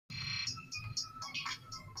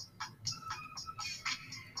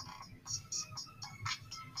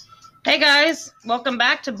Hey guys, welcome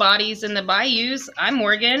back to Bodies in the Bayous. I'm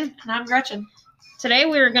Morgan. And I'm Gretchen. Today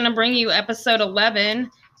we are going to bring you episode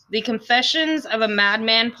 11, The Confessions of a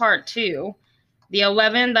Madman Part 2, the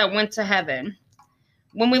 11 that went to heaven.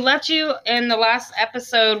 When we left you in the last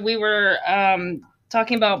episode, we were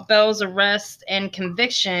talking about Belle's arrest and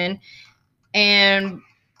conviction, and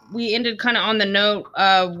we ended kind of on the note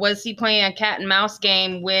of, was he playing a cat and mouse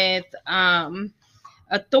game with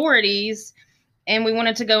authorities? And we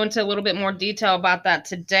wanted to go into a little bit more detail about that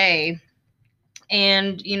today.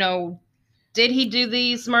 And, did he do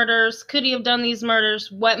these murders? Could he have done these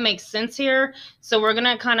murders? What makes sense here? So we're going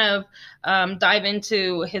to kind of dive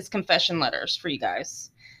into his confession letters for you guys.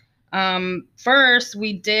 First,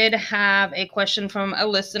 we did have a question from a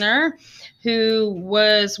listener who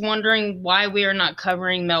was wondering why we are not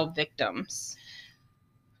covering male victims.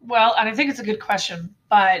 Well, and I think it's a good question,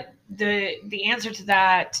 but the answer to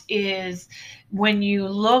that is when you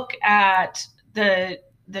look at the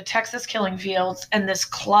Texas killing fields and this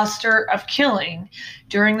cluster of killing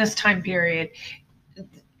during this time period,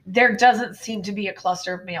 there doesn't seem to be a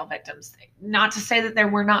cluster of male victims. Not to say that there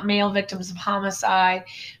were not male victims of homicide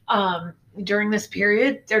during this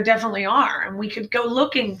period. There definitely are, and we could go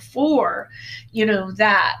looking for,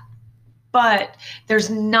 that. But there's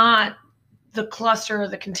not the cluster or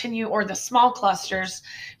the small clusters,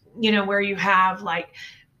 where you have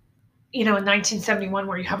in 1971,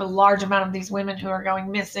 where you have a large amount of these women who are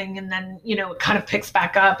going missing, and then, it kind of picks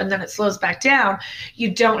back up and then it slows back down.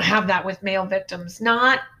 You don't have that with male victims,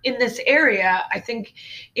 not in this area. I think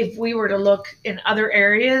if we were to look in other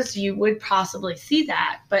areas, you would possibly see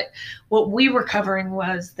that. But what we were covering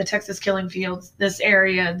was the Texas killing fields, this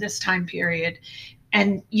area, this time period,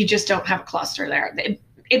 and you just don't have a cluster there.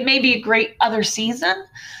 It may be a great other season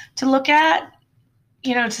to look at,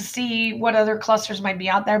 to see what other clusters might be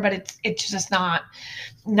out there, but it's just not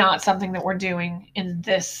something that we're doing in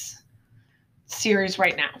this series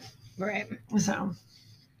right now. Right. So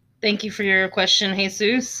thank you for your question,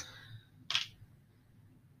 Jesus.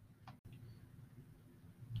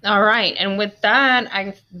 All right. And with that,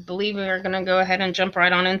 I believe we are going to go ahead and jump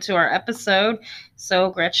right on into our episode. So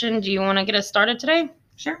Gretchen, do you want to get us started today?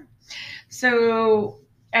 Sure. So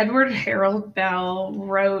Edward Harold Bell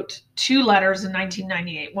wrote 2 letters in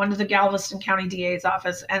 1998, one to the Galveston County DA's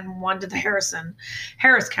office and one to the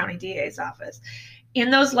Harris County DA's office. In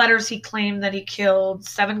those letters, he claimed that he killed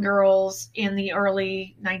 7 girls in the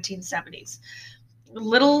early 1970s.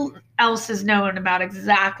 Little else is known about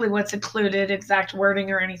exactly what's included, exact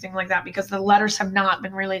wording or anything like that, because the letters have not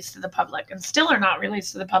been released to the public and still are not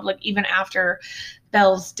released to the public even after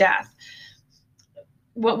Bell's death.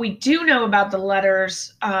 What we do know about the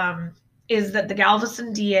letters is that the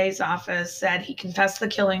Galveston DA's office said he confessed the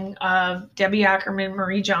killing of Debbie Ackerman,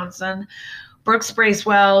 Marie Johnson, Brooks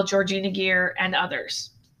Bracewell, Georgina Gear, and others.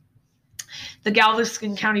 The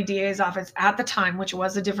Galveston County DA's office at the time, which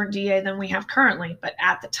was a different DA than we have currently, but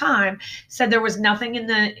at the time said there was nothing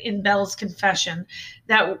in Bell's confession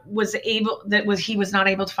that he was not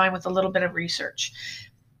able to find with a little bit of research.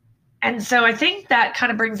 And so I think that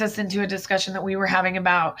kind of brings us into a discussion that we were having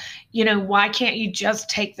about, why can't you just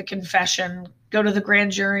take the confession, go to the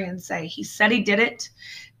grand jury and say, he said he did it,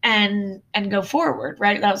 and go forward,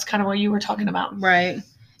 right? That was kind of what you were talking about. Right.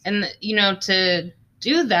 And, to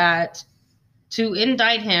do that, to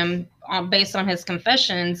indict him based on his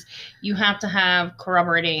confessions, you have to have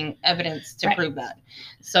corroborating evidence to prove that.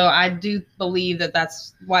 So I do believe that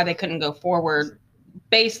that's why they couldn't go forward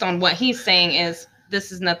based on what he's saying is, this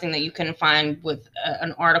is nothing that you can find with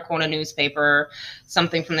an article in a newspaper,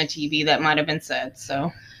 something from the TV that might have been said. So,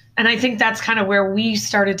 and I think that's kind of where we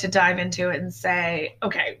started to dive into it and say,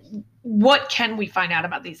 okay, what can we find out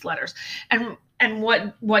about these letters? And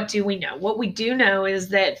what do we know? What we do know is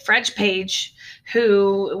that Fred Page,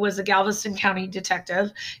 who was a Galveston County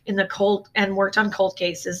detective and worked on cold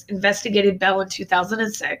cases, investigated Bell in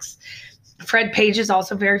 2006. Fred Page is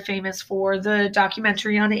also very famous for the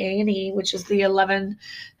documentary on A&E, which is The 11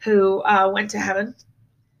 Who Went to Heaven.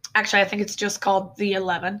 Actually, I think it's just called The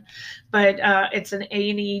 11, but it's an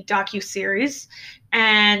A&E docuseries.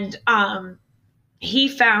 And he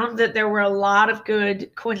found that there were a lot of good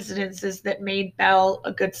coincidences that made Bell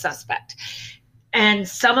a good suspect. And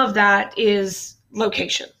some of that is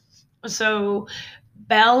location. So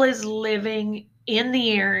Bell is living in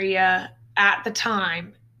the area at the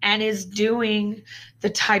time and is doing the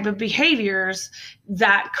type of behaviors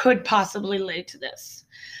that could possibly lead to this.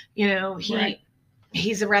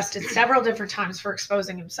 He's arrested several different times for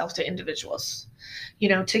exposing himself to individuals,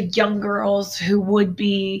 to young girls who would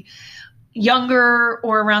be younger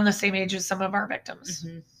or around the same age as some of our victims.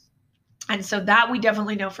 Mm-hmm. And so that we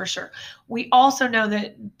definitely know for sure. We also know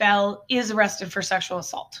that Bell is arrested for sexual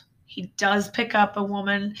assault. He does pick up a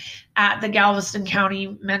woman at the Galveston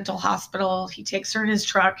County Mental Hospital. He takes her in his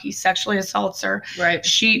truck. He sexually assaults her. Right.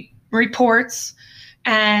 She reports,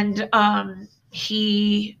 and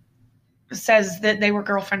he says that they were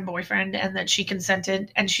girlfriend, boyfriend, and that she consented,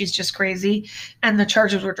 and she's just crazy, and the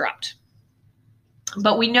charges were dropped.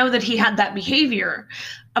 But we know that he had that behavior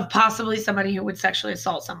of possibly somebody who would sexually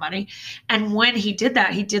assault somebody. And when he did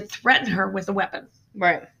that, he did threaten her with a weapon.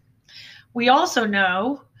 Right. We also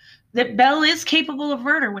know that Bell is capable of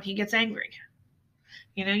murder when he gets angry.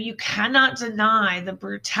 You know, you cannot deny the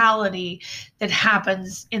brutality that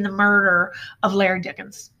happens in the murder of Larry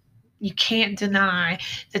Dickens. You can't deny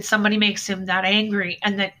that somebody makes him that angry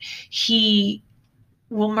and that he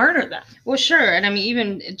will murder them. Well, sure. And I mean,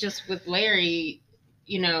 even just with Larry,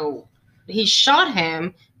 you know, he shot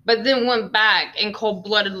him, but then went back and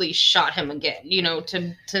cold-bloodedly shot him again, you know,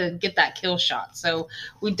 to get that kill shot. So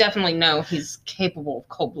we definitely know he's capable of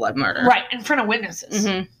cold-blood murder. Right, in front of witnesses,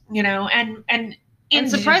 you know, and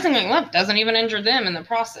surprisingly enough, doesn't even injure them in the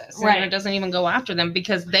process. Right. And it doesn't even go after them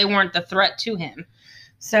because they weren't the threat to him.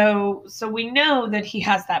 So we know that he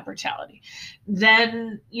has that brutality.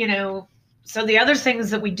 Then, you know, so the other things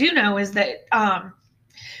that we do know is that,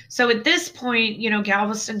 so at this point, you know,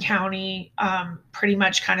 Galveston County pretty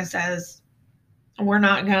much kind of says, we're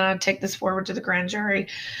not going to take this forward to the grand jury.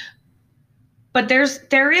 But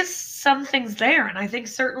there is some things there. And I think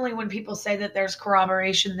certainly when people say that there's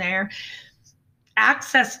corroboration there,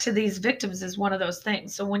 access to these victims is one of those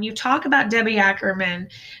things. So when you talk about Debbie Ackerman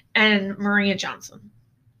and Maria Johnson,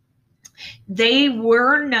 they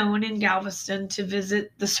were known in Galveston to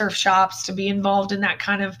visit the surf shops, to be involved in that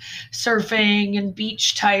kind of surfing and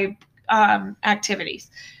beach type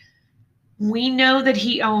activities. We know that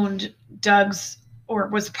he owned Doug's, or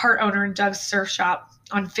was part owner in Doug's surf shop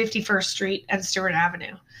on 51st Street and Stewart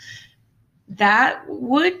Avenue. That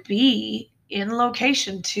would be in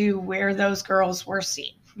location to where those girls were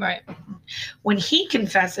seen. Right. When he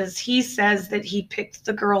confesses, he says that he picked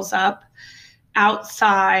the girls up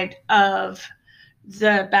outside of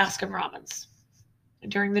the Baskin Robbins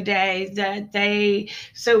during the day, that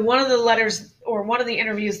so one of the letters or one of the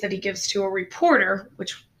interviews that he gives to a reporter,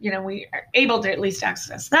 which, you know, we are able to at least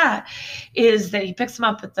access that, is that he picks them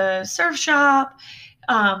up at the surf shop.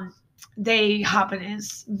 They hop in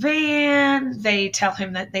his van. They tell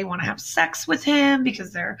him that they want to have sex with him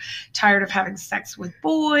because they're tired of having sex with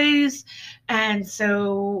boys. And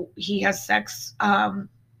so he has sex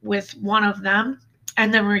with one of them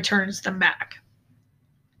and then returns them back.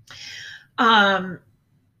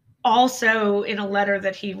 Also, in a letter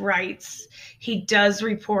that he writes, he does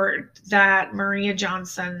report that Maria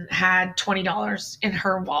Johnson had $20 in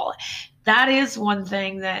her wallet. That is one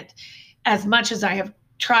thing that, as much as I have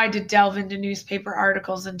tried to delve into newspaper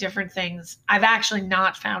articles and different things, I've actually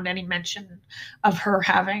not found any mention of her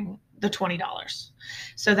having the $20.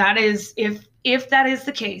 So that is, if that is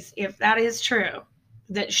the case, if that is true,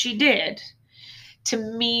 that she did, to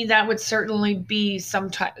me, that would certainly be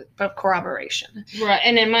some type of corroboration. Right.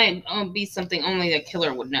 And it might be something only the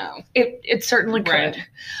killer would know. It certainly could. Right.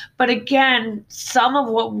 But again, some of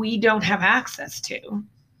what we don't have access to,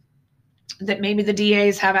 that maybe the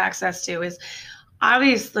DAs have access to, is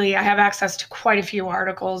obviously I have access to quite a few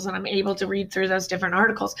articles and I'm able to read through those different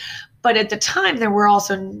articles. But at the time, there were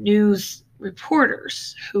also news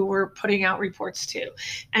reporters who were putting out reports too.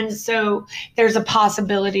 And so there's a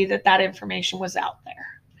possibility that that information was out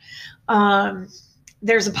there.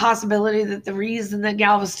 There's a possibility that the reason that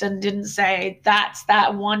Galveston didn't say that's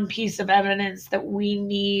that one piece of evidence that we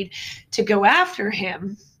need to go after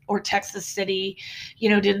him, or Texas City, you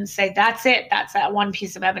know, didn't say that's it, that's that one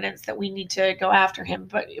piece of evidence that we need to go after him,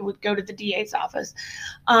 but it would go to the DA's office,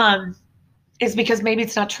 is because maybe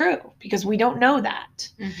it's not true, because we don't know that.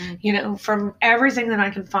 Mm-hmm. You know, from everything that I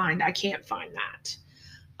can find, I can't find that.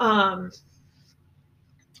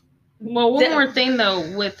 Well, one more thing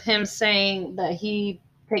though, with him saying that he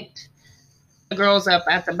picked the girls up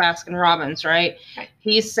at the Baskin Robbins, right?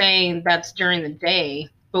 He's saying that's during the day,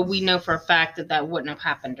 but we know for a fact that that wouldn't have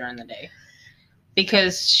happened during the day,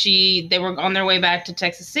 because they were on their way back to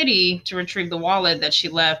Texas City to retrieve the wallet that she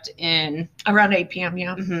left in around 8 p.m.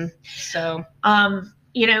 Yeah. Mm-hmm. So,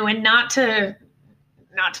 you know, and not to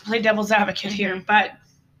play devil's advocate here, but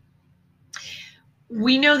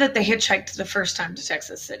we know that they hitchhiked the first time to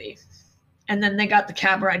Texas City, and then they got the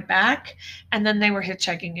cab ride back, and then they were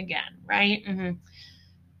hitchhiking again, right? Mm-hmm.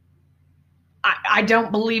 I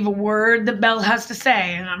don't believe a word that Bell has to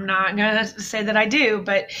say, and I'm not going to say that I do,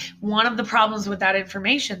 but one of the problems with that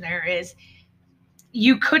information there is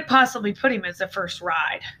you could possibly put him as the first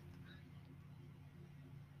ride.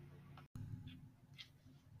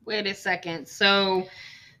 Wait a second. So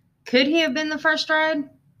could he have been the first ride?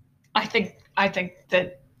 I think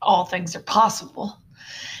that all things are possible.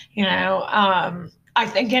 I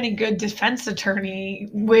think any good defense attorney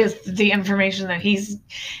with the information that he's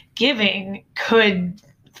giving could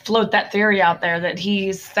float that theory out there that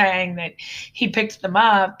he's saying that he picked them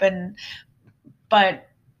up, but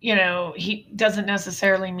he doesn't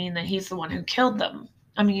necessarily mean that he's the one who killed them.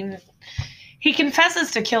 I mean, he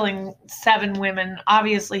confesses to killing 7 women.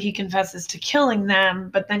 Obviously, he confesses to killing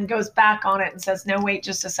them, but then goes back on it and says, "No, wait,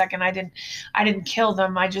 just a second. I didn't kill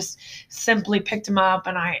them. I just simply picked them up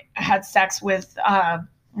and I had sex with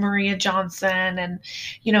Maria Johnson, and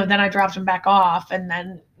then I dropped them back off, and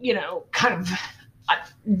then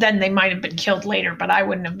then they might have been killed later, but I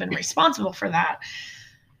wouldn't have been responsible for that."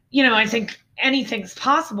 I think anything's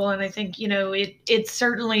possible, and I think it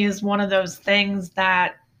certainly is one of those things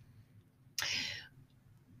that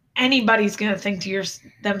anybody's going to think to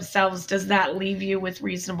themselves, does that leave you with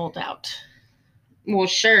reasonable doubt? Well,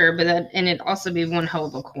 sure, but it'd also be one hell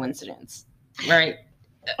of a coincidence, right?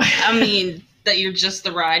 I mean, that you're just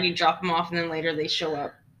the ride, you drop them off, and then later they show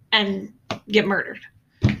up and get murdered.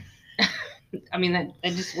 I mean, that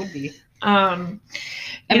just would be.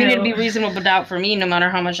 It'd be reasonable doubt for me, no matter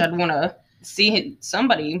how much I'd want to see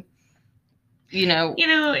somebody.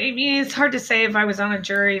 It's hard to say if I was on a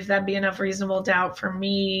jury if that'd be enough reasonable doubt for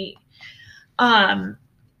me. I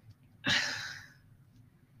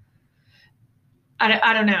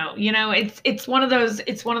don't know. It's one of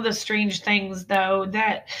those strange things, though,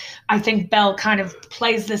 that I think Bell kind of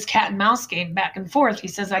plays this cat and mouse game back and forth. He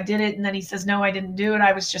says, "I did it," and then he says, "No, I didn't do it.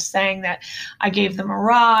 I was just saying that I gave them a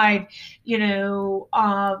ride.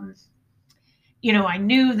 I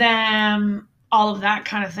knew them." All of that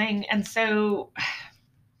kind of thing. And so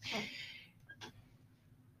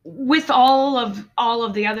with all of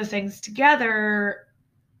the other things together,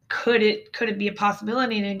 could it be a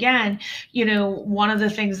possibility? And again, one of the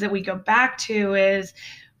things that we go back to is,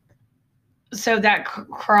 so that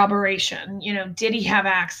corroboration, did he have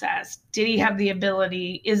access? Did he have the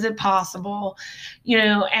ability? Is it possible?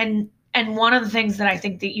 And one of the things that I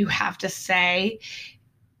think that you have to say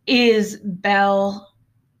is Bell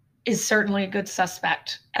is certainly a good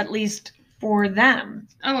suspect, at least for them.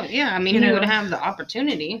 Oh, yeah. I mean, he would have the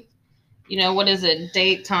opportunity. What is it?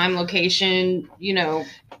 Date, time, location,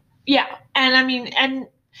 Yeah. And I mean, and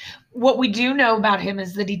what we do know about him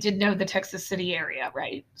is that he did know the Texas City area,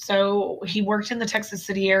 right? So he worked in the Texas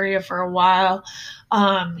City area for a while.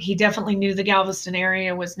 He definitely knew the Galveston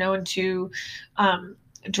area, was known to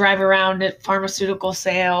drive around at pharmaceutical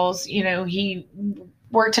sales. He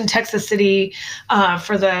worked in Texas City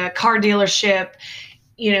for the car dealership.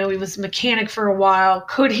 He was a mechanic for a while.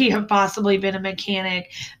 Could he have possibly been a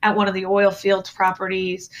mechanic at one of the oil field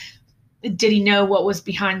properties? Did he know what was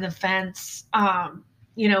behind the fence?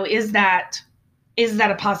 Is that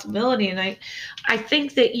a possibility? And I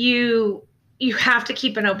think that you have to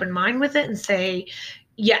keep an open mind with it and say,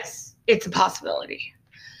 yes, it's a possibility.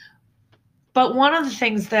 But one of the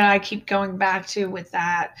things that I keep going back to with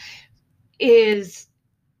that is,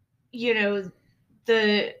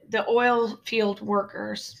 the oil field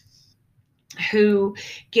workers who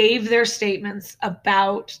gave their statements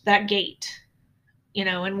about that gate,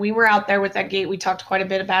 and we were out there with that gate. We talked quite a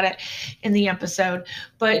bit about it in the episode,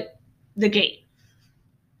 but the gate,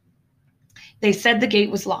 they said the gate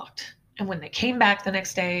was locked. And when they came back the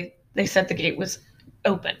next day, they said the gate was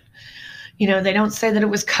open. They don't say that it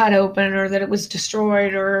was cut open or that it was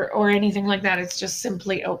destroyed or anything like that. It's just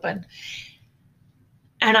simply open.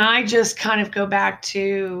 And I just kind of go back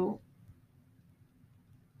to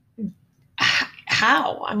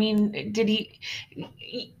how? I mean, did he?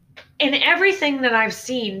 In everything that I've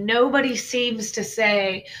seen, nobody seems to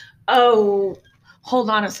say, "Oh,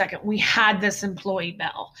 hold on a second. We had this employee,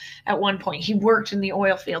 Bell, at one point. He worked in the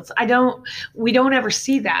oil fields." We don't ever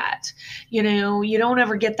see that. You don't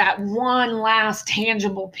ever get that one last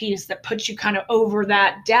tangible piece that puts you kind of over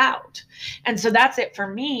that doubt. And so that's it for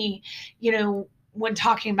me. When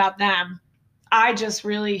talking about them, I just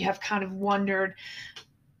really have kind of wondered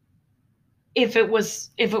if it was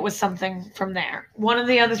something from there. One of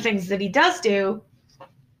the other things that he does do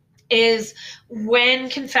is, when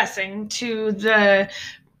confessing to the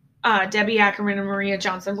Debbie Ackerman and Maria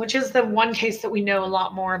Johnson, which is the one case that we know a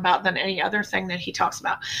lot more about than any other thing that he talks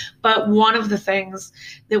about. But one of the things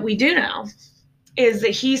that we do know is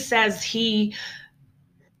that he says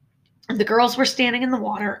the girls were standing in the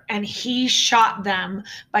water and he shot them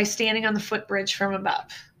by standing on the footbridge from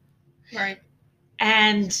above. Right.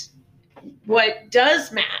 And what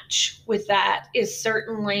does match with that is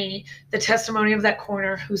certainly the testimony of that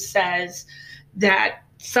coroner who says that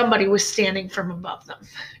somebody was standing from above them,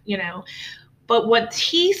 But what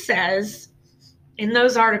he says in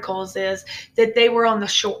those articles is that they were on the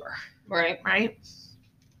shore. Right. Right.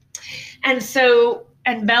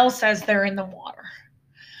 And Bell says they're in the water.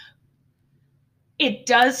 It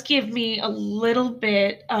does give me a little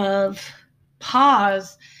bit of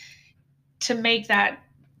pause to make that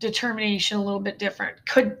determination a little bit different.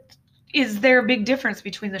 Is there a big difference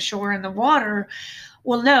between the shore and the water?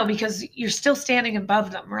 Well, no, because you're still standing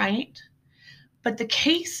above them, right? But the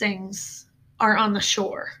casings are on the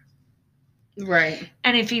shore. Right.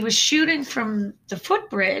 And if he was shooting from the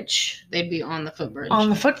footbridge, they'd be on the footbridge. On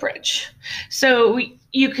the footbridge. So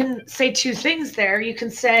you can say two things there. You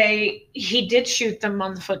can say he did shoot them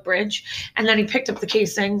on the footbridge, and then he picked up the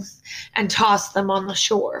casings and tossed them on the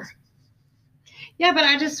shore. Yeah, but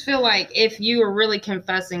I just feel like if you are really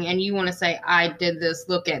confessing and you want to say, I did this,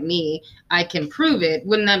 look at me, I can prove it,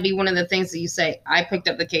 wouldn't that be one of the things that you say, I picked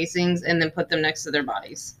up the casings and then put them next to their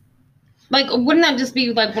bodies? Like, wouldn't that just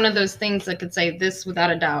be like one of those things that could say this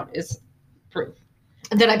without a doubt is proof?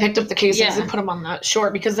 That I picked up the casings and put them on the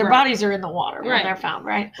shore because their bodies are in the water when they're found,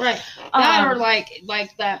 right? Right. That or like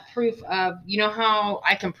that proof of, how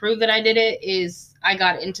I can prove that I did it is I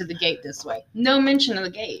got into the gate this way. No mention of the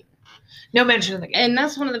gate. No mention of the gate. And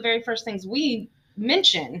that's one of the very first things we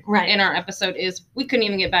mention in our episode is we couldn't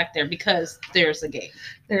even get back there because there's a gate.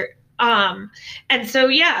 And so,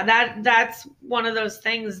 that's one of those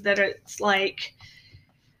things that it's like,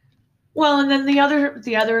 well, and then the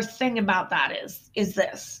other thing about that is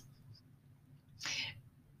this.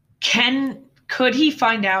 Could he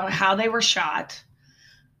find out how they were shot?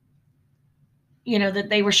 That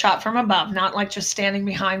they were shot from above, not like just standing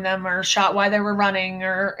behind them or shot while they were running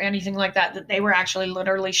or anything like that, that they were actually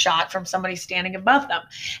literally shot from somebody standing above them.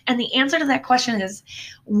 And the answer to that question is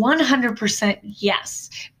 100% yes,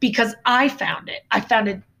 because I found it. I found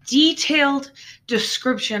a detailed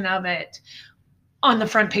description of it on the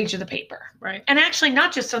front page of the paper. Right. And actually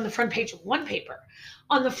not just on the front page of one paper,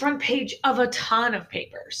 on the front page of a ton of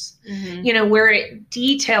papers, where it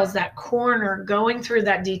details that coroner going through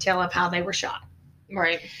that detail of how they were shot.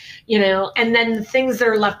 Right. And then the things that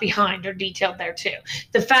are left behind are detailed there too.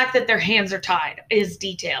 The fact that their hands are tied is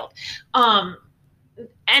detailed. And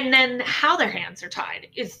then how their hands are tied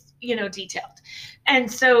is, detailed. And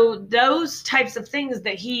so those types of things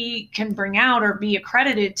that he can bring out or be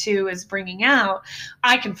accredited to as bringing out,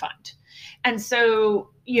 I can find. And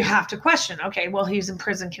so you have to question, okay, well, he's in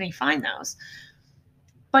prison. Can he find those?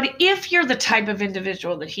 But if you're the type of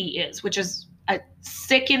individual that he is, which is a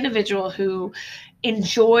sick individual who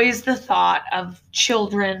enjoys the thought of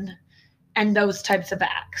children and those types of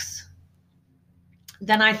acts,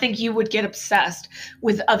 then I think you would get obsessed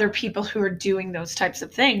with other people who are doing those types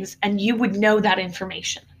of things, and you would know that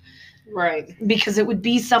information. Right. Because it would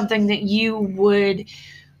be something that you would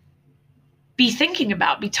be thinking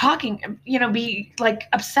about, be talking, be like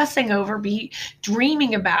obsessing over, be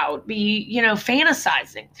dreaming about, be,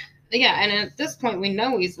 fantasizing. Yeah, and at this point, we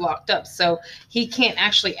know he's locked up, so he can't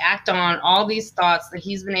actually act on all these thoughts that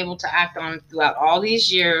he's been able to act on throughout all these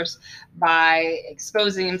years by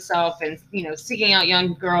exposing himself and, seeking out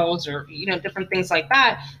young girls or, different things like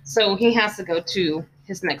that. So he has to go to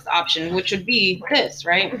his next option, which would be this,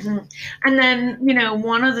 right? Mm-hmm. And then,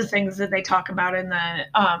 one of the things that they talk about in the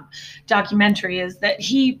documentary is that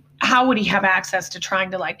how would he have access to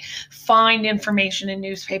trying to find information in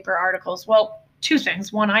newspaper articles? Well, two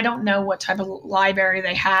things. One, I don't know what type of library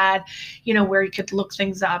they had, where he could look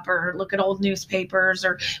things up or look at old newspapers,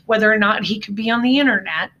 or whether or not he could be on the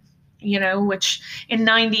internet, which in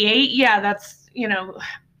 98, that's,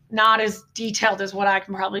 not as detailed as what I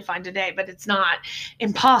can probably find today, but it's not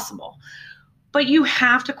impossible. But you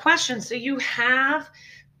have to question. So you have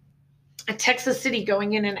a Texas City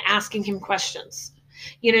going in and asking him questions.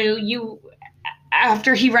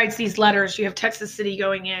 After he writes these letters, you have Texas City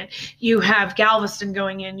going in, you have Galveston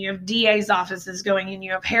going in, you have DA's offices going in,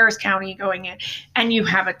 you have Harris County going in, and you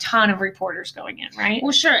have a ton of reporters going in, right?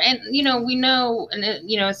 Well, sure. And, we know, and,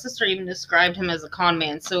 his sister even described him as a con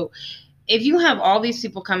man. So if you have all these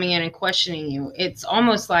people coming in and questioning you, it's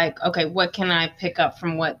almost like, okay, what can I pick up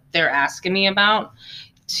from what they're asking me about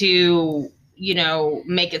to,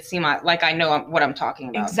 make it seem like I know what I'm talking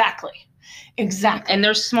about. Exactly. And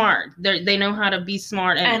they're smart. They know how to be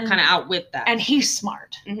smart and kind of outwit that. And he's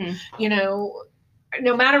smart. Mm-hmm.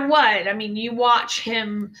 No matter what. I mean, you watch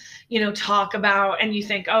him, talk about, and you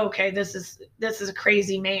think, oh, okay, this is a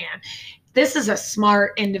crazy man. This is a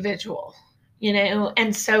smart individual.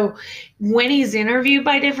 And so when he's interviewed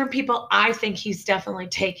by different people, I think he's definitely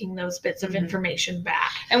taking those bits of information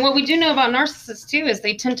back. And what we do know about narcissists too is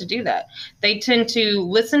they tend to do that. They tend to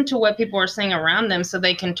listen to what people are saying around them so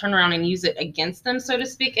they can turn around and use it against them, so to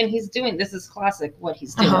speak. And this is classic what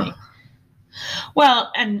he's doing.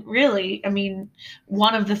 Well, and really, I mean,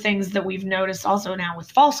 one of the things that we've noticed also now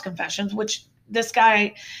with false confessions, which this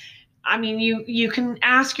guy, I mean, you can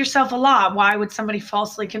ask yourself a lot, why would somebody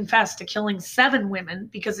falsely confess to killing 7 women?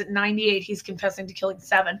 Because at 98, he's confessing to killing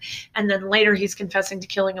 7. And then later he's confessing to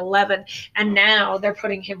killing 11. And now they're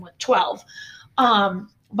putting him with 12.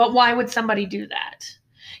 But why would somebody do that?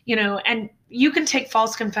 And you can take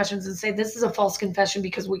false confessions and say, this is a false confession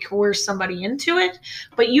because we coerce somebody into it.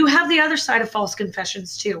 But you have the other side of false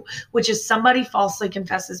confessions too, which is somebody falsely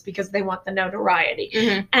confesses because they want the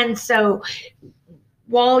notoriety. And so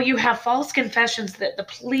while you have false confessions that the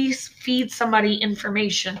police feed somebody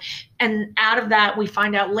information, and out of that we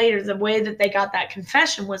find out later the way that they got that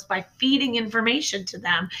confession was by feeding information to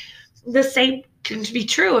them. The same can be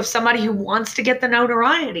true of somebody who wants to get the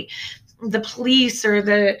notoriety. The police or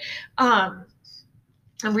the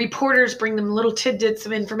reporters bring them little tidbits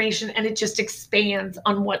of information, and it just expands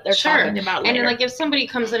on what they're talking about later. And like if somebody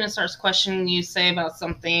comes in and starts questioning you, say about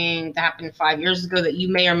something that happened 5 years ago that you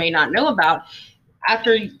may or may not know about,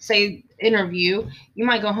 after, say, interview, you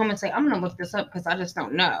might go home and say, I'm going to look this up because I just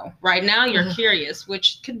don't know. Right now, you're curious,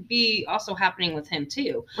 which could be also happening with him,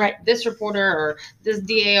 too. Right. This reporter or this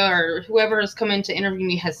DA or whoever has come in to interview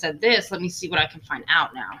me has said this. Let me see what I can find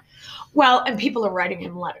out now. Well, and people are writing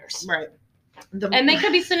him letters. Right. And they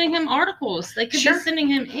could be sending him articles. They could be sending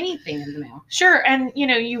him anything in the mail. Sure. And,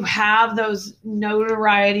 you have those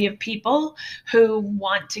notoriety of people who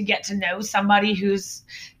want to get to know somebody who's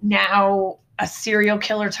now a serial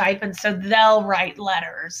killer type. And so they'll write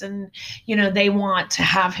letters and, they want to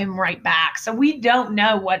have him write back. So we don't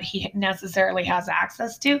know what he necessarily has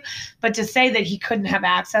access to. But to say that he couldn't have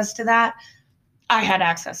access to that, I had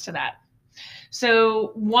access to that.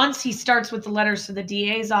 So once he starts with the letters to the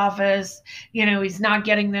DA's office, he's not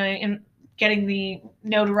getting the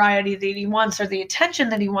notoriety that he wants or the attention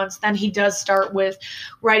that he wants, then he does start with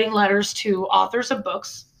writing letters to authors of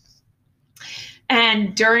books.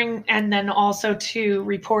 And then also to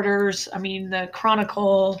reporters, the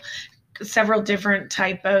Chronicle, several different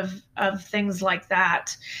type of things like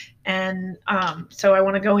that. And so I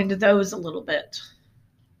want to go into those a little bit.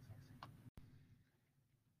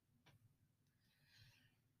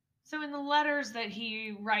 So in the letters that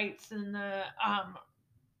he writes in the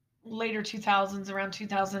later 2000s, around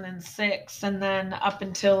 2006, and then up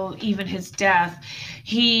until even his death,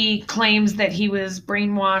 he claims that he was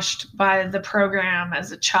brainwashed by the program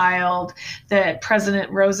as a child, that President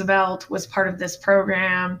Roosevelt was part of this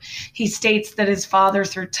program. He states that his father,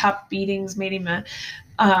 through tough beatings, made him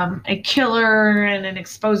a killer and an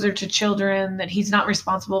exposer to children, that he's not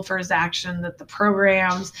responsible for his action, that the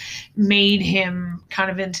programs made him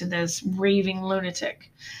kind of into this raving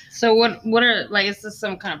lunatic. So what are, like, is this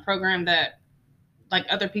some kind of program that, like,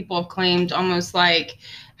 other people have claimed, almost like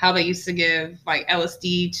how they used to give, like,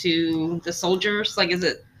 LSD to the soldiers? Like, is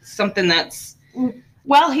it something that's...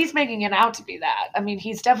 Well, he's making it out to be that.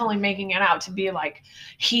 He's definitely making it out to be like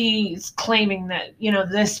he's claiming that,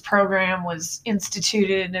 this program was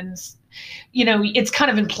instituted, and, it's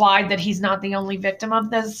kind of implied that he's not the only victim of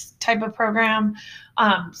this type of program.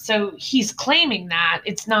 So he's claiming that.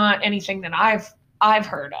 It's not anything that I've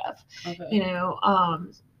heard of. Okay.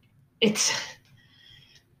 It's,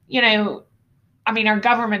 our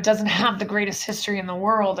government doesn't have the greatest history in the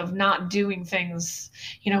world of not doing things,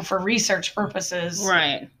 for research purposes.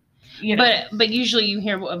 Right. But usually you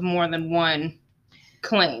hear of more than one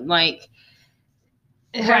claim. Like,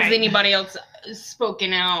 has anybody else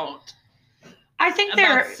spoken out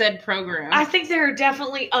about said program? I think there are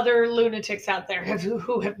definitely other lunatics out there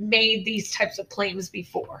who have made these types of claims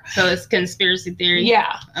before. So it's conspiracy theory?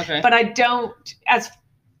 Yeah. Okay. But I don't, as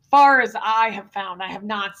far as I have found, I have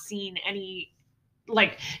not seen any,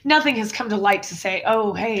 like, nothing has come to light to say,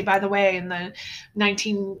 oh, hey, by the way, in the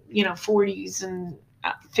 1940s and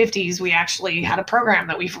 50s, we actually had a program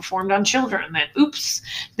that we performed on children that, oops,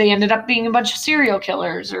 they ended up being a bunch of serial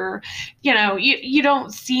killers, or, you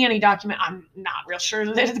don't see any document. I'm not real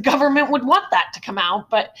sure that the government would want that to come out,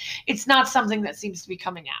 but it's not something that seems to be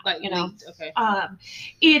coming out, like, leaked. Okay.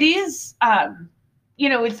 It is,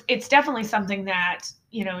 it's definitely something that,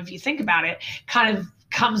 if you think about it, kind of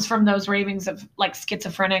comes from those ravings of, like,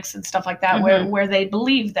 schizophrenics and stuff like that, where they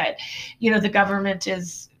believe that, the government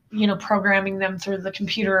is programming them through the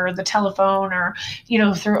computer or the telephone or,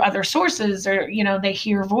 through other sources, or, they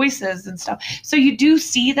hear voices and stuff. So you do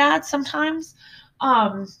see that sometimes.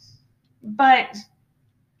 But.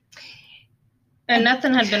 And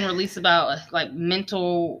nothing had been released about like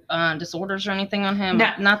mental disorders or anything on him.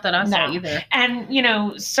 No, not that I saw either.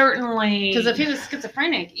 And, certainly. Because if he was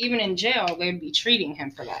schizophrenic, even in jail, they'd be treating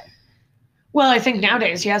him for that. Well, I think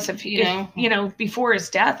nowadays, yes, if before his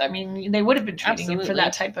death, I mean, they would have been treating him for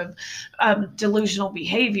that type of delusional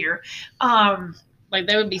behavior. Like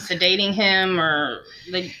they would be sedating him or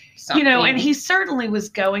something. And he certainly was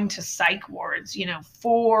going to psych wards,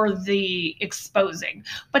 for the exposing.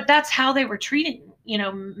 But that's how they were treating,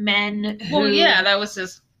 men who... Well, yeah, that was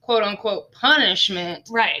his quote unquote punishment.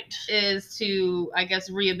 Right. Is to, I guess,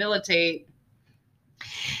 rehabilitate.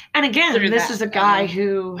 And again, this is a guy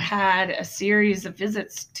who had a series of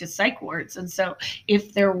visits to psych wards. And so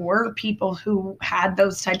if there were people who had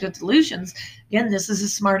those types of delusions, again, this is a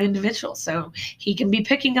smart individual. So he can be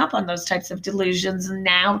picking up on those types of delusions and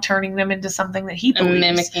now turning them into something that he believes. And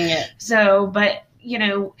mimicking it. So, but,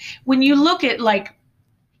 when you look at like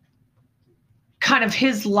kind of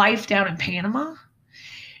his life down in Panama,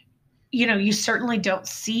 you certainly don't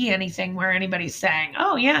see anything where anybody's saying,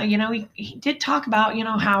 oh, yeah, he did talk about,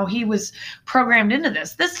 how he was programmed into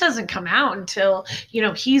this. This doesn't come out until,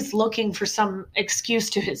 he's looking for some excuse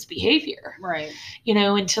to his behavior. Right.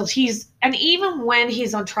 Until and even when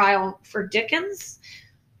he's on trial for Dickens,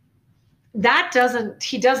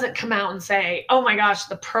 he doesn't come out and say, oh my gosh,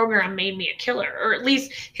 the program made me a killer. Or at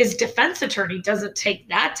least his defense attorney doesn't take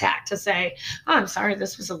that tack to say, oh, I'm sorry,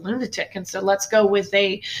 this was a lunatic. And so let's go with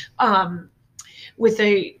a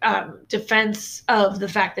defense of the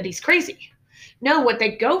fact that he's crazy. No, what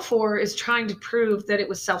they go for is trying to prove that it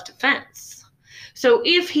was self-defense. So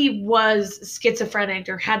if he was schizophrenic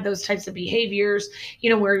or had those types of behaviors,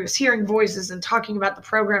 where he was hearing voices and talking about the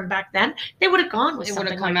program back then, they would have gone with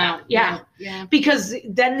something like that. Yeah. Because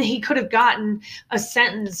then he could have gotten a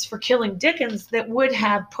sentence for killing Dickens that would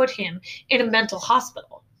have put him in a mental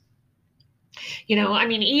hospital.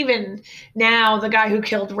 Even now, the guy who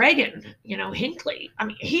killed Reagan, Hinckley,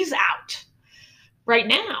 he's out right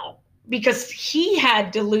now. Because he had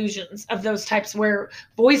delusions of those types where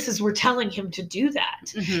voices were telling him to do that.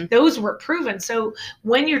 Mm-hmm. Those were proven. So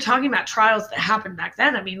when you're talking about trials that happened back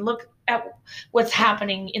then, look at what's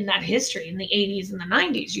happening in that history in the 80s and the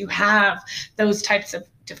 90s. You have those types of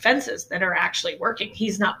defenses that are actually working.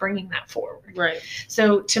 He's not bringing that forward. Right.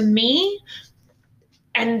 So to me,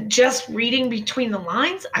 and just reading between the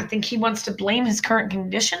lines, I think he wants to blame his current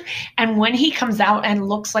condition. And when he comes out and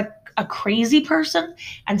looks like a crazy person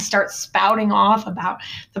and starts spouting off about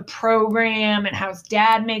the program and how his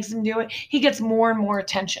dad makes him do it, he gets more and more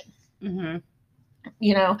attention. Mm-hmm.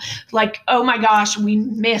 Like, oh my gosh, we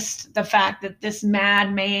missed the fact that this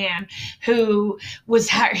mad man who was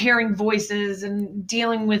hearing voices and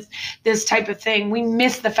dealing with this type of thing, we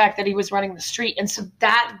missed the fact that he was running the street. And so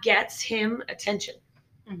that gets him attention.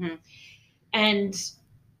 Mm-hmm. And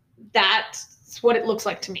that's what it looks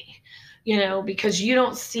like to me. Because you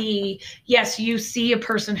don't see, yes, you see a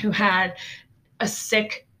person who had a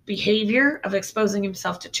sick behavior of exposing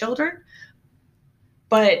himself to children,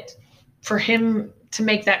 but for him to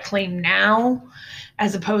make that claim now,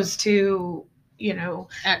 as opposed to,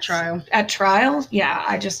 at trial, yeah,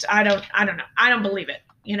 I don't know. I don't believe it.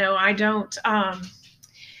 I don't, I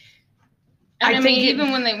think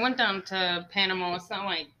even when they went down to Panama, it's not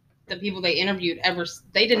like the people they interviewed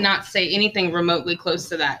they did not say anything remotely close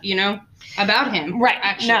to that, about him. Right.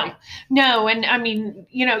 Actually. No. And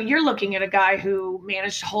you're looking at a guy who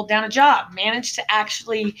managed to hold down a job, managed to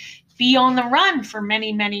actually be on the run for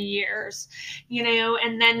many, many years,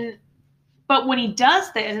 and then, but when he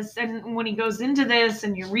does this and when he goes into this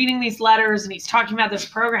and you're reading these letters and he's talking about this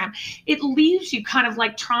program, it leaves you kind of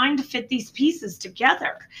like trying to fit these pieces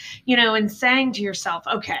together, and saying to yourself,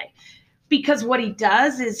 okay, because what he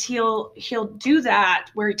does is he'll do that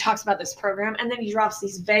where he talks about this program and then he drops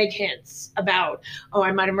these vague hints about, oh,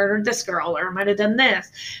 I might have murdered this girl or I might have done this.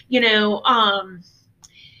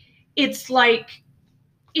 It's like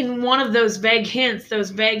in one of those vague hints,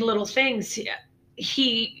 those vague little things,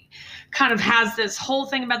 he kind of has this whole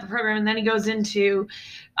thing about the program and then he goes into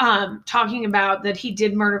talking about that he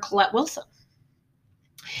did murder Colette Wilson.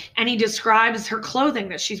 And he describes her clothing,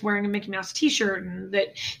 that she's wearing a Mickey Mouse t-shirt and that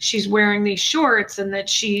she's wearing these shorts and that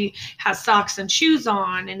she has socks and shoes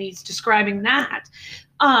on. And he's describing that.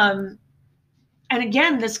 And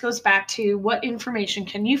again, this goes back to what information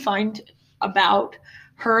can you find about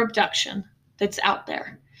her abduction that's out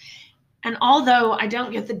there? And although I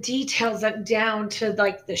don't get the details down to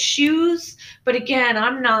like the shoes, but again,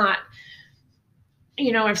 I'm not,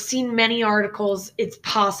 I've seen many articles. It's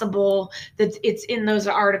possible that it's in those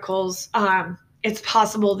articles. It's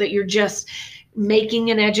possible that you're just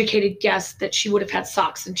making an educated guess that she would have had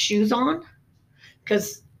socks and shoes on,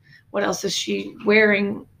 because what else is she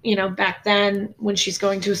wearing, back then when she's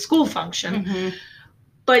going to a school function? Mm-hmm.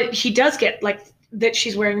 But he does get like that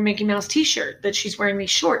she's wearing a Mickey Mouse t-shirt, that she's wearing these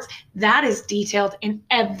shorts. That is detailed in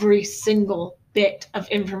every single bit of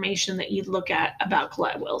information that you'd look at about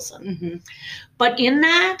Colette Wilson. Mm-hmm. But in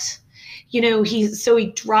that,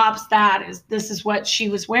 he drops that as this is what she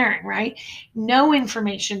was wearing, right? No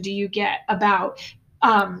information do you get about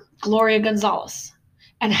Gloria Gonzalez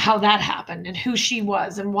and how that happened and who she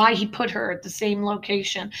was and why he put her at the same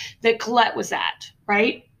location that Colette was at,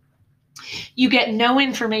 right? You get no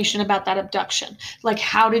information about that abduction. Like,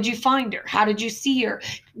 how did you find her? How did you see her?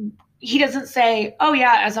 He doesn't say, oh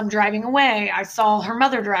yeah, as I'm driving away, I saw her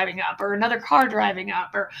mother driving up, or another car driving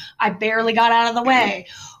up, or I barely got out of the way,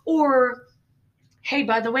 or, hey,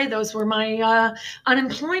 by the way, those were my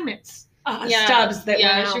unemployment stubs that went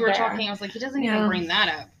out she were there. talking. I was like, he doesn't even bring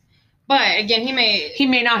that up. But again, he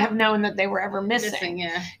may not have known that they were ever missing.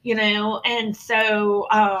 Yeah. And so,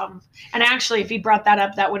 and actually, if he brought that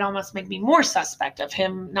up, that would almost make me more suspect of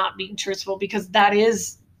him not being truthful, because that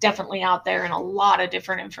is definitely out there in a lot of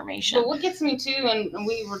different information. But what gets me too, and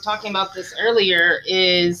we were talking about this earlier,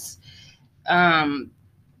 is,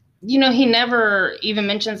 he never even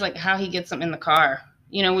mentions like how he gets them in the car.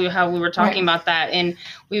 How we were talking about that, and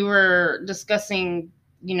we were discussing,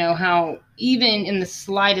 how even in the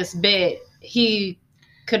slightest bit, he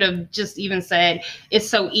could have just even said, it's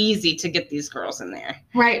so easy to get these girls in there.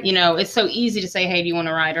 Right. It's so easy to say, hey, do you want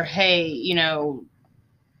to ride? Or, hey,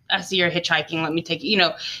 I see you're hitchhiking. Let me take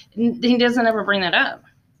you. He doesn't ever bring that up.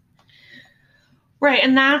 Right.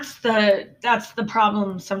 And that's the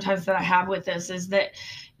problem sometimes that I have with this, is that,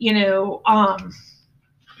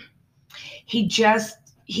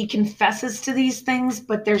 he confesses to these things,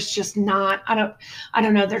 but there's just not, I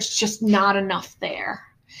don't know. There's just not enough there.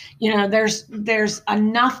 There's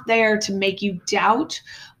enough there to make you doubt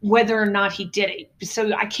whether or not he did it.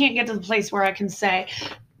 So I can't get to the place where I can say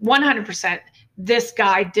 100%, this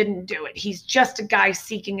guy didn't do it. He's just a guy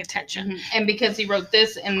seeking attention. Mm-hmm. And because he wrote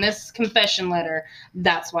this in this confession letter,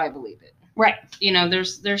 that's why I believe it. Right.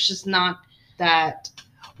 There's just not that.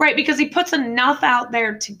 Right. Because he puts enough out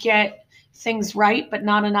there to get things right, but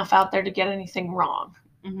not enough out there to get anything wrong.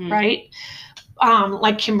 Mm-hmm. Right.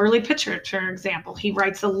 Like Kimberly Pitcher, for example, he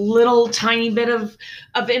writes a little tiny bit of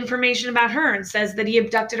information about her and says that he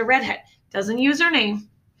abducted a redhead. Doesn't use her name.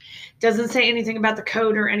 Doesn't say anything about the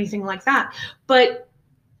code or anything like that, but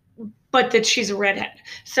that she's a redhead.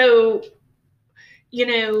 So,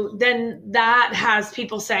 then that has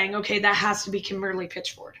people saying, okay, that has to be Kimberly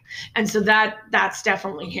Pitchford. And so that's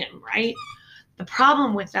definitely him, right? The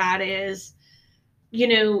problem with that is,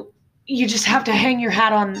 you just have to hang your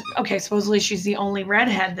hat on, okay, supposedly she's the only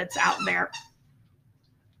redhead that's out there.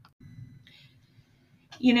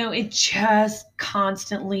 It just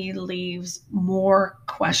constantly leaves more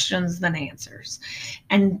questions than answers.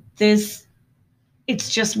 And it's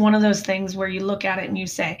just one of those things where you look at it and you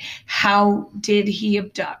say, how did he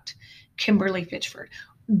abduct Kimberly Pitchford?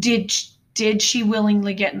 Did she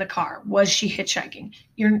willingly get in the car? Was she hitchhiking?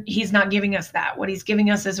 He's not giving us that. What he's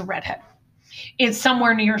giving us is a redhead. It's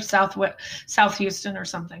somewhere near South Houston or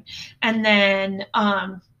something. And then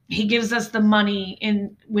he gives us the money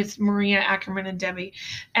with Maria Ackerman and Debbie.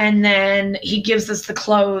 And then he gives us the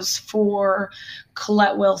clothes for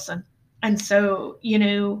Colette Wilson. And so,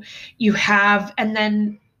 you have, and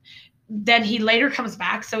then he later comes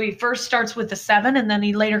back. So he first starts with the 7, and then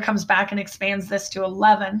he later comes back and expands this to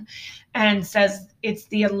 11 and says it's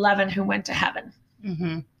the 11 who went to heaven.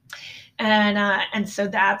 Mm-hmm. And so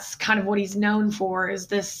that's kind of what he's known for, is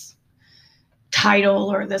this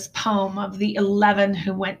title or this poem of the 11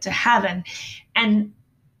 who went to heaven. And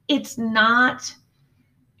it's not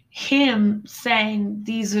him saying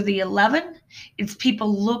these are the 11. It's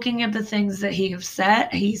people looking at the things that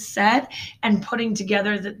he said and putting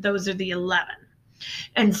together that those are the 11.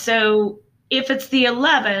 And so if it's the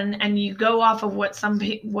 11 and you go off of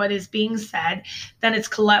what is being said, then it's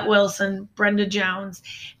Colette Wilson, Brenda Jones,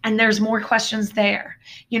 and there's more questions there.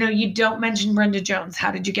 You don't mention Brenda Jones.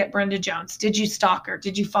 How did you get Brenda Jones? Did you stalk her?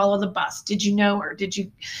 Did you follow the bus? Did you know her? Did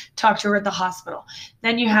you talk to her at the hospital?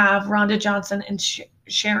 Then you have Rhonda Johnson and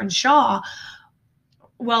Sharon Shaw.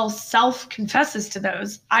 Well, Self confesses to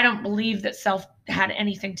those. I don't believe that Self had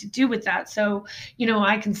anything to do with that. So,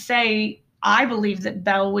 I can say I believe that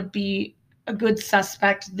Belle would be a good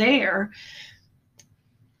suspect there.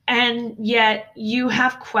 And yet you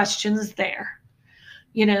have questions there.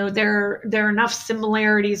 There are enough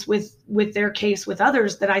similarities with their case with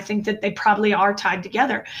others that I think that they probably are tied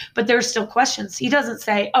together, but there's still questions. He doesn't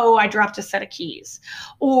say, oh, I dropped a set of keys,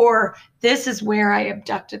 or this is where I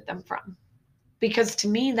abducted them from, because to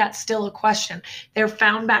me that's still a question. They're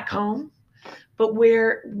found back home, but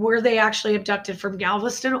where were they actually abducted from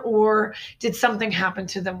Galveston, or did something happen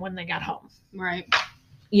to them when they got home? Right.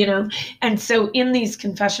 And so in these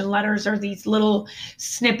confession letters are these little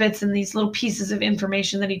snippets and these little pieces of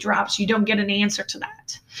information that he drops. You don't get an answer to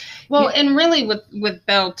that. Well, and really with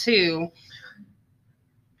Bell too,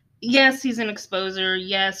 yes, he's an exposer.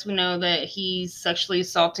 Yes, we know that he's sexually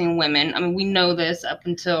assaulting women. I mean, we know this up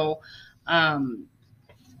until,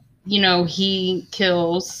 he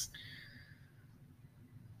kills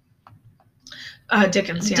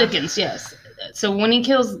Dickens. Yeah. Dickens, yes. So when he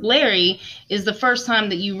kills Larry is the first time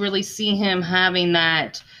that you really see him having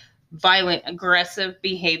that violent, aggressive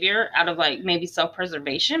behavior out of like maybe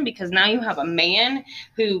self-preservation, because now you have a man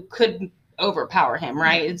who could overpower him,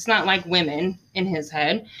 right? It's not like women in his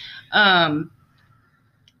head. But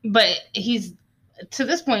he's, to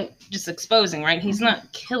this point, just exposing, right? He's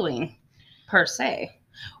not killing per se.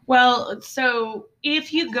 Well, so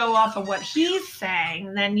if you go off of what he's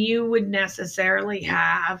saying, then you would necessarily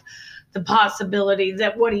have the possibility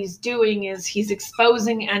that what he's doing is he's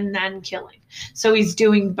exposing and then killing. So he's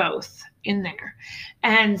doing both in there.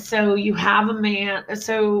 And so you have a man.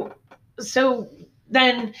 So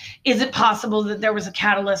then is it possible that there was a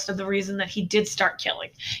catalyst of the reason that he did start killing?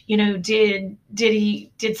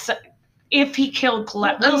 If he killed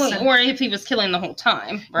Colette Wilson, or if he was killing the whole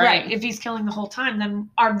time, right? If he's killing the whole time, then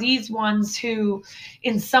are these ones who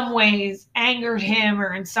in some ways angered him,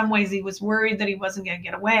 or in some ways he was worried that he wasn't going to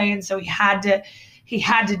get away, and so he had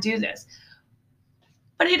to do this.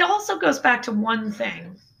 But it also goes back to one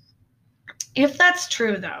thing. If that's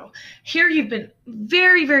true, though, here you've been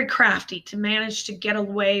very, very crafty to manage to get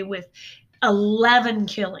away with 11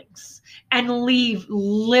 killings and leave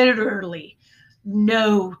literally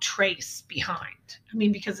no trace behind. I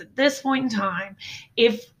mean, because at this point in time,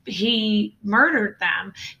 if he murdered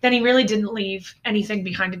them, then he really didn't leave anything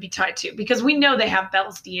behind to be tied to, because we know they have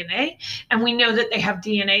Bell's DNA, and we know that they have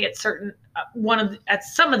DNA at at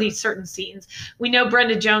some of these certain scenes. We know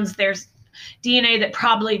Brenda Jones, there's DNA that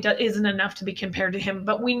probably isn't enough to be compared to him,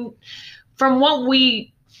 but from what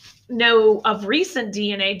we know of recent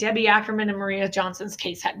DNA, Debbie Ackerman and Maria Johnson's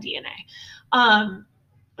case had DNA.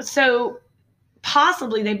 So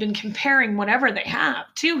possibly they've been comparing whatever they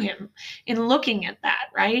have to him in looking at that,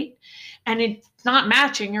 right? And it's not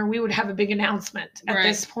matching, or we would have a big announcement at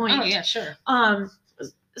this point. Oh, yeah, sure.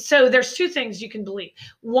 So there's two things you can believe.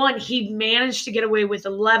 One, he managed to get away with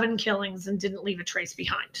 11 killings and didn't leave a trace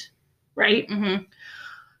behind, right? Mm-hmm.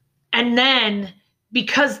 And then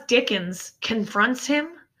because Dickens confronts him,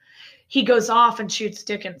 he goes off and shoots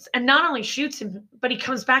Dickens, and not only shoots him, but he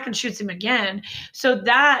comes back and shoots him again. So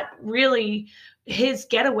that really, his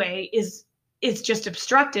getaway is just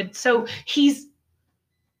obstructed. So he's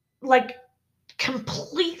like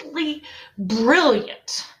completely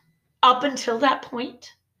brilliant up until that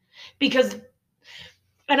point, because,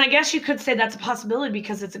 and I guess you could say that's a possibility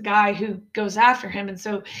because it's a guy who goes after him. And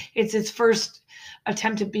so it's his first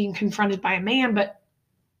attempt at being confronted by a man. But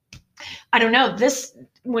I don't know,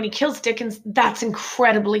 when he kills Dickens, that's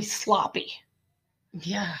incredibly sloppy.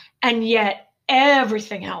 Yeah. And yet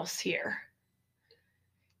everything else here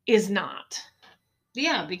is not.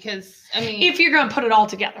 Yeah, because I mean, if you're going to put it all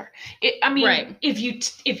together, right.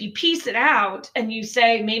 if you piece it out and you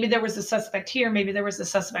say maybe there was a suspect here, maybe there was a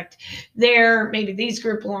suspect there, maybe these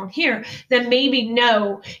group belong here, then maybe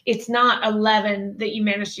no, it's not 11 that you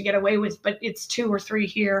managed to get away with, but it's 2 or 3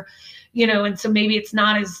 here, and so maybe it's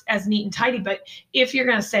not as neat and tidy. But if you're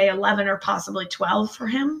going to say 11 or possibly 12 for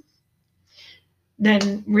him,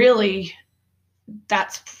 then really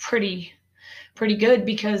that's pretty good,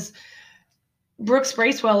 because Brooks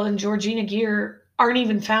Bracewell and Georgina Gear aren't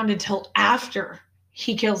even found until after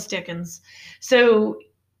he kills Dickens. So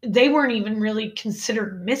they weren't even really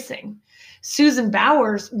considered missing. Susan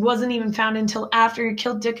Bowers wasn't even found until after he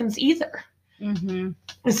killed Dickens either. Mm-hmm.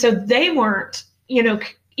 And so they weren't,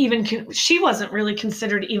 she wasn't really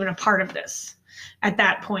considered even a part of this at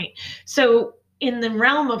that point. So in the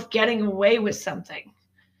realm of getting away with something,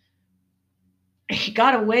 he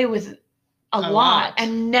got away with a lot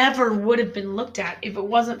and never would have been looked at if it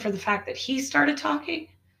wasn't for the fact that he started talking.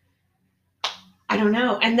 I don't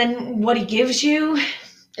know. And then what he gives you,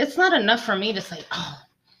 it's not enough for me to say, oh,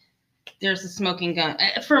 there's a smoking gun.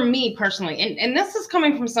 For me personally, and this is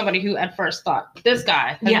coming from somebody who at first thought this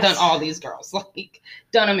guy has done all these girls, like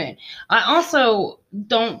done them in. I also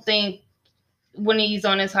don't think when he's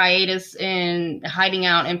on his hiatus and hiding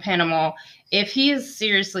out in Panama, if he is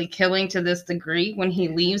seriously killing to this degree when he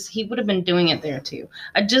leaves, he would have been doing it there too.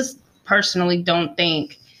 I just personally don't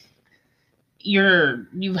think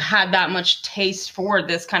you've had that much taste for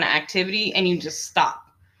this kind of activity and you just stop.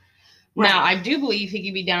 Right. Now, I do believe he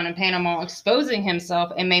could be down in Panama exposing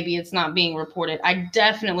himself, and maybe it's not being reported. I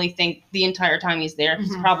definitely think the entire time he's there,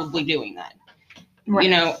 he's probably doing that. Right.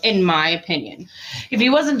 You know, in my opinion. If he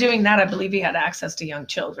wasn't doing that, I believe he had access to young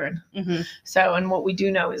children. So, and what we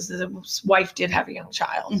do know is that his wife did have a young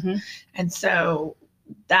child. And so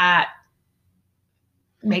that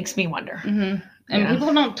makes me wonder. And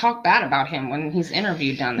people don't talk bad about him when he's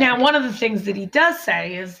interviewed down there. Now, one of the things that he does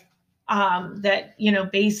say is that, you know,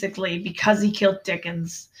 basically because he killed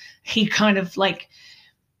Dickens, he kind of like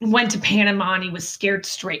went to Panama and he was scared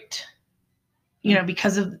straight, you know,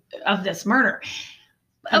 because of this murder.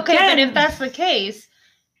 Okay, but if that's the case,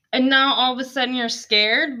 and now all of a sudden you're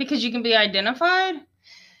scared because you can be identified,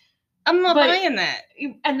 I'm not buying that.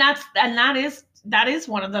 And that is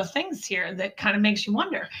one of the things here that kind of makes you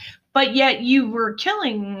wonder. But yet you were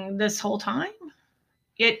killing this whole time?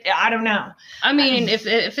 I don't know. I mean, if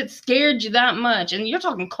it scared you that much, and you're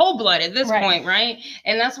talking cold-blooded at this point, right?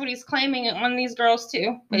 And that's what he's claiming on these girls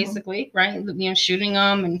too, basically, right? You know, shooting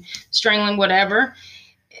them and strangling whatever.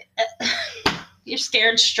 You're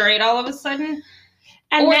scared straight all of a sudden,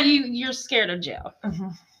 or you're scared of jail.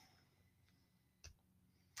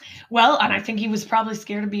 Well, and I think he was probably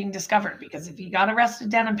scared of being discovered, because if he got arrested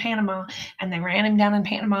down in Panama and they ran him down in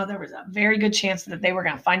Panama, there was a very good chance that they were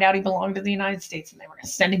going to find out he belonged to the United States and they were going to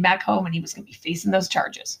send him back home and he was going to be facing those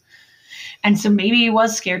charges. And so maybe he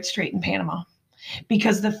was scared straight in Panama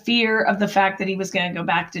because the fear of the fact that he was going to go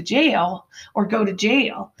back to jail or go to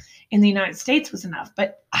jail in the United States was enough.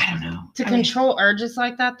 But I don't know. To control urges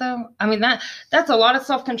like that, though, I mean, that's a lot of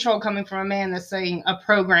self-control coming from a man that's saying a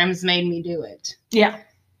program's made me do it. Yeah.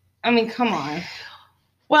 I mean, come on.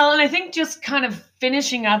 Well, and I think just kind of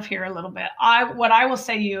finishing up here a little bit, what I will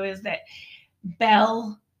say to you is that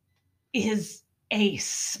Bell is a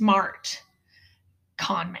smart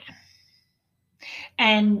con man.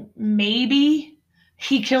 And maybe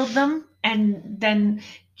he killed them, and then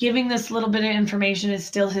giving this little bit of information is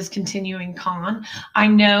still his continuing con. I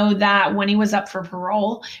know that when he was up for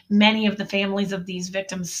parole, many of the families of these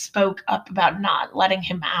victims spoke up about not letting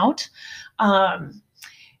him out.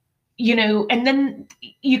 You know, and then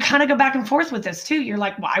you kind of go back and forth with this too. You're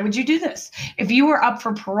like, why would you do this? If you were up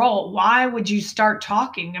for parole, why would you start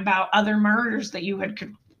talking about other murders that you had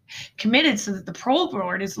committed so that the parole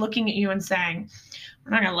board is looking at you and saying, we're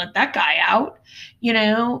not going to let that guy out, you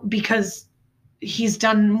know, because he's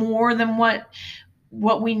done more than what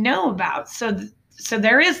we know about. So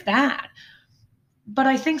there is that. But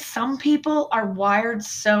I think some people are wired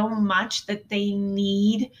so much that they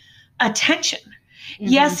need attention.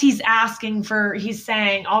 Yes, he's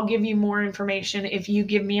saying, I'll give you more information if you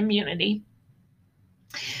give me immunity.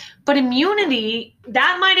 But immunity,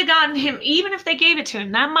 that might have gotten him, even if they gave it to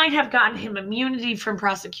him, that might have gotten him immunity from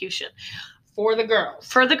prosecution. For the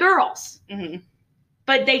girls.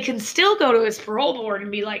 But they can still go to his parole board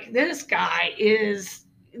and be like, this guy,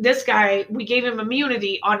 we gave him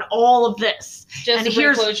immunity on all of this. Just to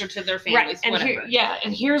bring closure to their families, right, whatever.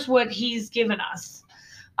 And here's what he's given us.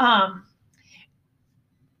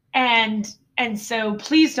 And so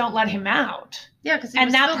please don't let him out. Yeah, because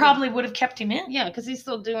that probably would have kept him in. Yeah, because he's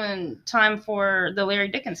still doing time for the Larry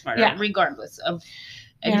Dickens murder, regardless of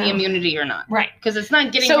the immunity or not. Right. Because it's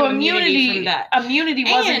not getting him immunity from that. Immunity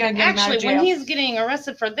wasn't going to get him out of jail. When he's getting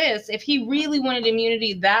arrested for this, if he really wanted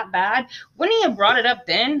immunity that bad, wouldn't he have brought it up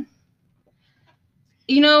then?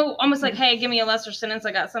 You know, almost like, hey, give me a lesser sentence.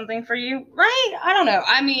 I got something for you. Right? I don't know.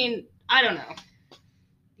 I mean, I don't know.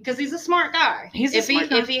 Because he's a smart guy.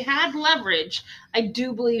 If he had leverage, I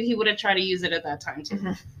do believe he would have tried to use it at that time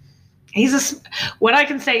too. What I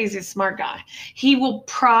can say is he's a smart guy. He will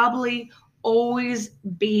probably always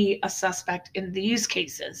be a suspect in these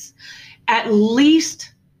cases, at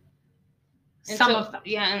least some of them.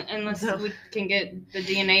 Yeah, unless we can get the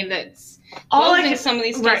DNA that's closing some of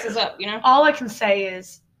these cases up. You know, all I can say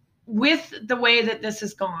is, with the way that this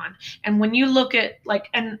has gone, and when you look at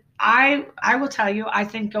and I will tell you, I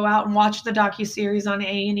think go out and watch the docuseries on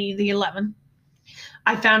A&E, The 11.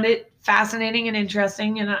 I found it fascinating and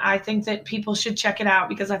interesting, and I think that people should check it out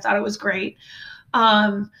because I thought it was great.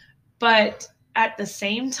 But at the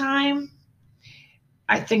same time,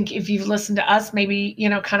 I think if you've listened to us, maybe,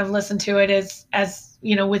 kind of listen to it as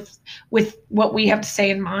with what we have to say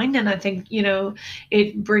in mind. And I think,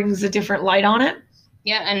 it brings a different light on it.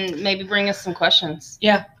 Yeah. And maybe bring us some questions.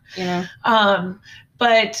 Yeah.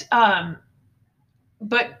 But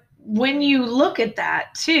when you look at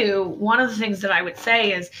that too, one of the things that I would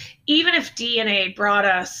say is, even if DNA brought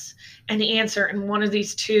us an answer in one of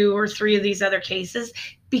these 2 or 3 of these other cases,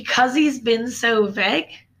 because he's been so vague,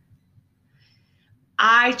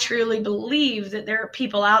 I truly believe that there are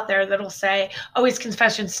people out there that'll say, oh, his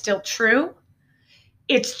confession's still true.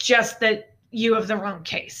 It's just that you have the wrong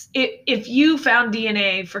case. If you found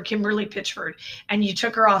DNA for Kimberly Pitchford and you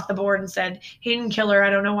took her off the board and said, he didn't kill her, I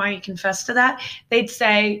don't know why he confessed to that, they'd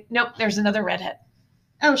say, nope, there's another redhead.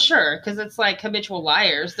 Oh, sure, because it's like habitual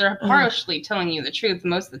liars. They're partially telling you the truth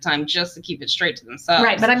most of the time just to keep it straight to themselves.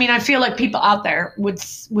 Right, but I mean, I feel like people out there would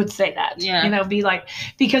say that. Yeah. Be like,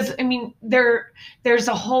 because I mean, there's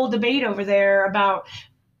a whole debate over there about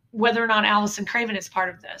whether or not Allison Craven is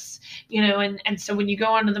part of this, and so when you go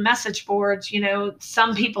onto the message boards,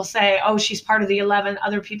 some people say, oh, she's part of the 11.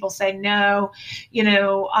 Other people say, no,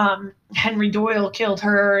 Henry Doyle killed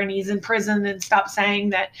her and he's in prison, and stop saying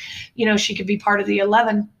that, she could be part of the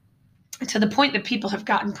 11, to the point that people have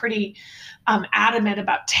gotten pretty adamant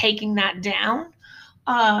about taking that down.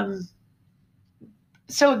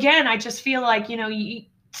 So again, I just feel like,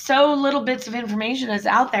 so little bits of information is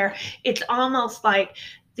out there. It's almost like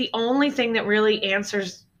the only thing that really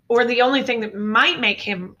answers, or the only thing that might make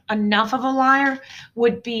him enough of a liar,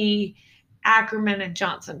 would be Ackerman and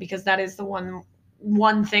Johnson, because that is the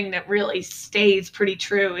one thing that really stays pretty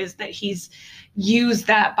true, is that he's used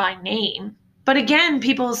that by name. But again,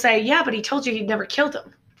 people say, yeah, but he told you he'd never killed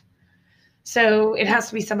him. So it has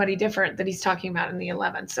to be somebody different that he's talking about in the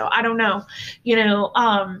 11. So I don't know.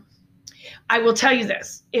 I will tell you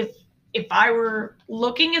this. If I were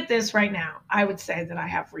looking at this right now, I would say that I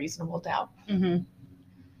have reasonable doubt. Mm-hmm.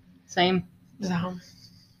 Same. So.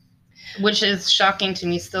 Which is shocking to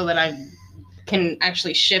me still, that I can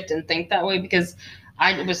actually shift and think that way, because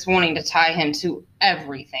I was wanting to tie him to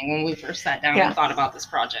everything when we first sat down and thought about this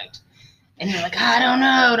project. And you're like, I don't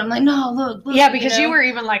know. And I'm like, no, look. Yeah, because you were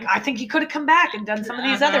even like, I think he could have come back and done some of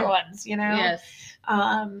these other ones, Yes.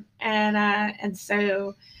 And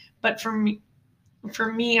so, but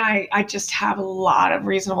for me, I just have a lot of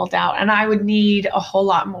reasonable doubt, and I would need a whole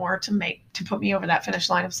lot more to put me over that finish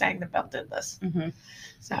line of saying that Bell did this. Mm-hmm.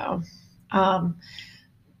 So,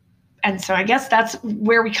 and so I guess that's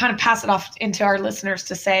where we kind of pass it off into our listeners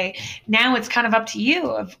to say, now it's kind of up to you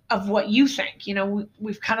of what you think.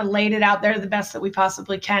 We've kind of laid it out there the best that we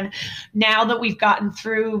possibly can. Now that we've gotten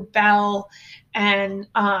through Bell, and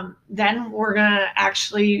then we're going to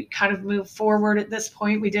actually kind of move forward at this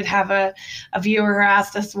point. We did have a viewer who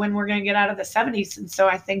asked us when we're going to get out of the 70s. And so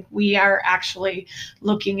I think we are actually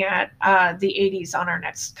looking at the 80s on our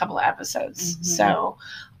next couple of episodes. Mm-hmm. So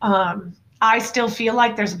I still feel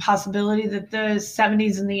like there's a possibility that the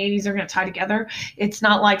 70s and the 80s are going to tie together. It's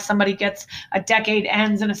not like somebody gets a decade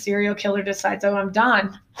ends and a serial killer decides, oh, I'm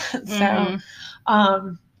done.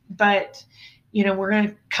 But we're going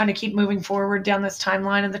to kind of keep moving forward down this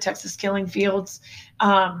timeline of the Texas killing fields.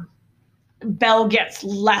 Bell gets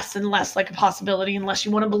less and less like a possibility, unless you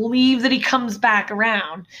want to believe that he comes back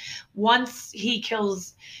around. Once he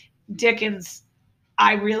kills Dickens,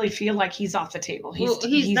 I really feel like he's off the table. He's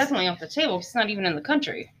definitely off the table. He's not even in the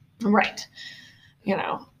country. Right.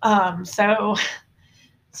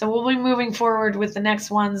 So we'll be moving forward with the next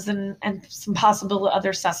ones and some possible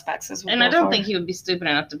other suspects as well. And I don't think he would be stupid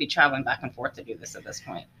enough to be traveling back and forth to do this at this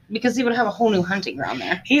point, because he would have a whole new hunting ground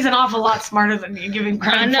there. He's an awful lot smarter than you give him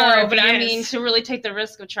credit for. I know, but I mean, to really take the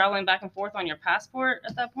risk of traveling back and forth on your passport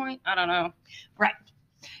at that point, I don't know. Right.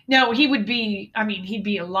 No, he would be, he'd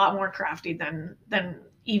be a lot more crafty than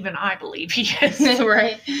even I believe he is.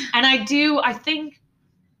 Right. And I think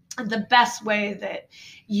the best way that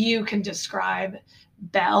you can describe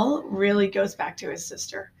Bell really goes back to his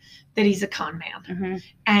sister, that he's a con man. Mm-hmm.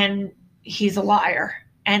 And he's a liar.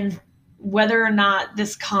 And whether or not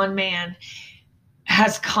this con man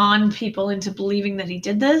has conned people into believing that he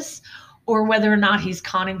did this, or whether or not he's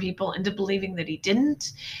conning people into believing that he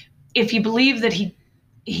didn't, if you believe that he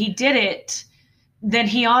did it, then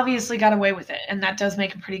he obviously got away with it. And that does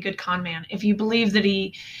make a pretty good con man. If you believe that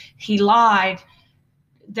he lied,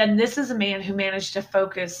 then this is a man who managed to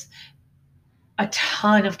focus a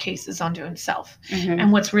ton of cases onto himself. Mm-hmm.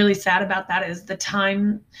 And what's really sad about that is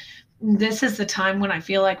this is the time when I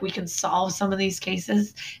feel like we can solve some of these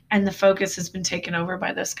cases, and the focus has been taken over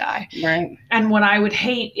by this guy. Right. And what I would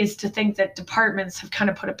hate is to think that departments have kind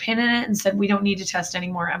of put a pin in it and said, we don't need to test any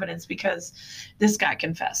more evidence because this guy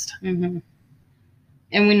confessed. Mm-hmm.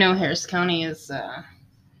 And we know Harris County is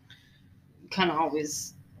kind of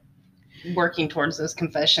always working towards those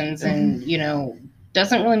confessions and, you know,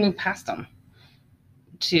 doesn't really move past them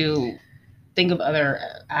to think of other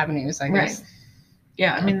avenues, I guess.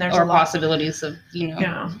 Yeah, I mean, there's or a lot, possibilities of, you know.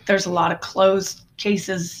 Yeah, there's a lot of closed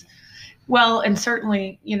cases. Well, and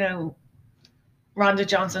certainly, you know, Rhonda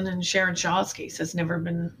Johnson and Sharon Shaw's case has never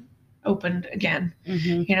been opened again,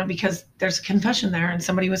 you know, because there's a confession there and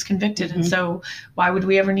somebody was convicted. And so why would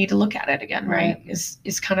we ever need to look at it again, right?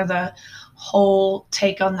 Is kind of the whole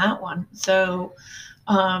take on that one. So,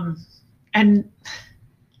 and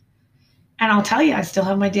I'll tell you, I still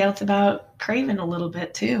have my doubts about Craven a little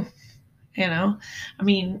bit too. You know, I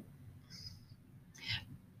mean,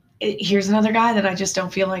 here's another guy that I just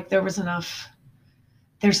don't feel like there's enough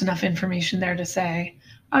information there to say,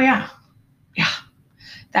 oh yeah,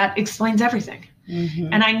 that explains everything.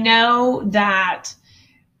 And I know that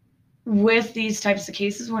with these types of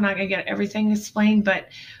cases, we're not going to get everything explained, but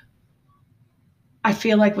I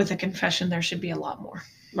feel like with a confession, there should be a lot more.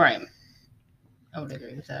 Right. I would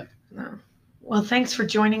agree with that. No. Well, thanks for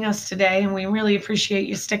joining us today, and we really appreciate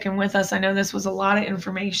you sticking with us. I know this was a lot of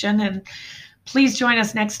information, and please join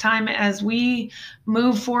us next time as we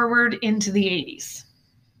move forward into the 80s.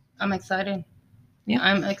 I'm excited. Yeah.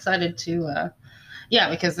 I'm excited to,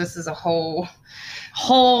 because this is a whole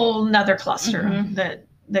nother cluster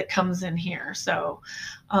that comes in here. So,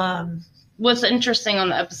 what's interesting on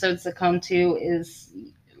the episodes that come to is,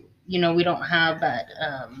 you know, we don't have that,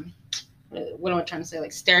 what am I trying to say?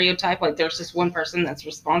 Like stereotype, like there's just one person that's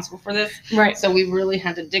responsible for this. Right. So we really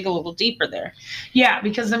had to dig a little deeper there. Yeah.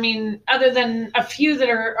 Because I mean, other than a few that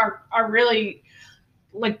are really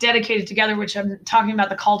like dedicated together, which I'm talking about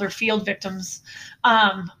the Calder Field victims,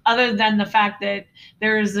 other than the fact that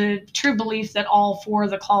there is a true belief that all 4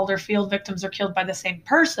 of the Calder Field victims are killed by the same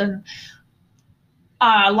person.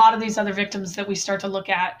 A lot of these other victims that we start to look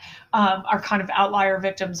at are kind of outlier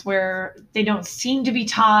victims where they don't seem to be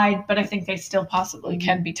tied, but I think they still possibly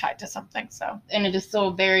can be tied to something. So, and it is still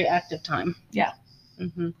a very active time. Yeah.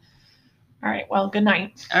 All right. Well, good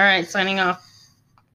night. All right. Signing off.